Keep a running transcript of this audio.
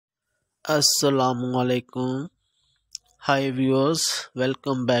Assalamu alaikum. Hi viewers,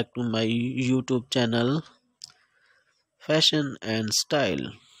 welcome back to my YouTube channel Fashion and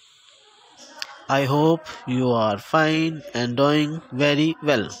Style. I hope you are fine and doing very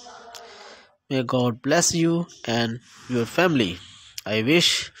well. May God bless you and your family. I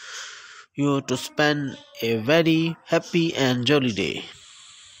wish you to spend a very happy and jolly day.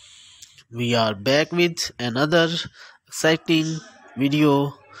 We are back with another exciting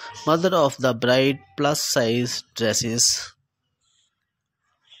video. Mother of the bride plus size dresses.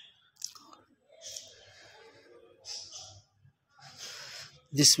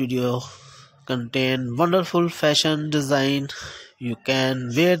 This video contain wonderful fashion design. You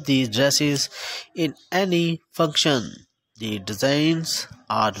can wear these dresses in any function. The designs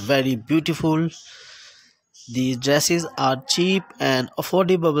are very beautiful. These dresses are cheap and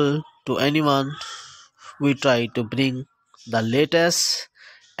affordable to anyone. We try to bring the latest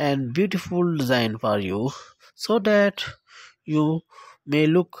and beautiful design for you so that you may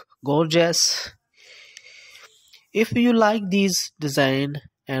look gorgeous. If you like this design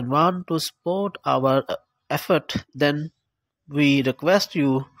and want to support our effort, then we request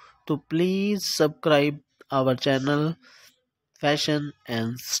you to please subscribe our channel Fashion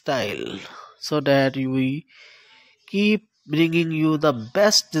and Style so that we keep bringing you the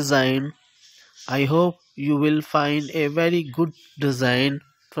best design. I hope you will find a very good design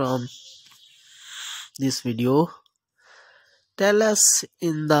from this video. Tell us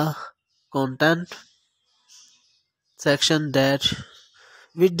in the content section that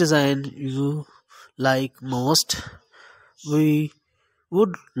which design you like most. We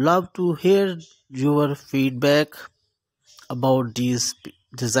would love to hear your feedback about this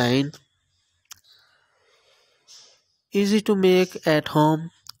design. Easy to make at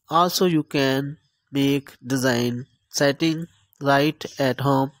home. Also you can make design setting right at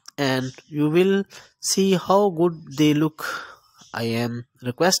home and you will see how good they look. I am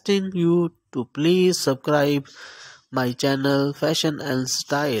requesting you to please subscribe my channel Fashion and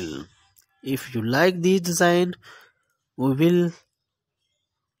Style. If you like this design, we will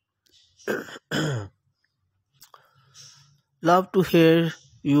love to hear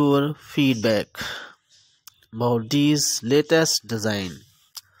your feedback about this latest design.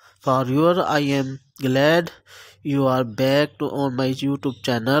 For your, I am glad you are back on my YouTube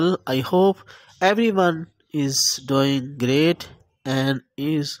channel. I hope everyone is doing great and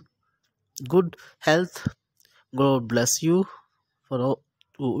is good health. God bless you for all,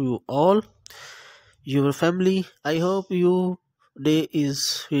 to you all, your family. I hope your day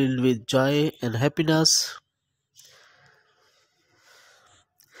is filled with joy and happiness.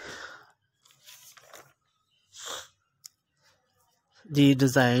 The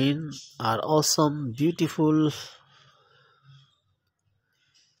design are awesome, beautiful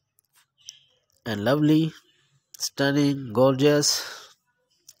and lovely, stunning, gorgeous.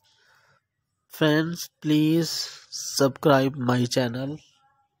 Friends, please subscribe my channel.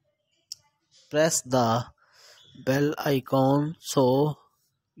 Press the bell icon so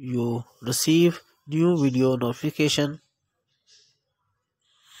you receive new video notification.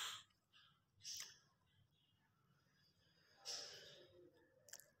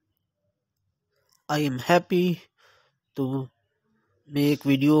 I am happy to make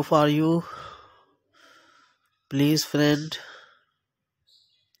video for you. Please friend,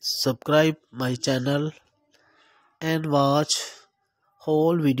 subscribe my channel and watch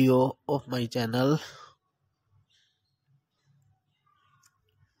whole video of my channel.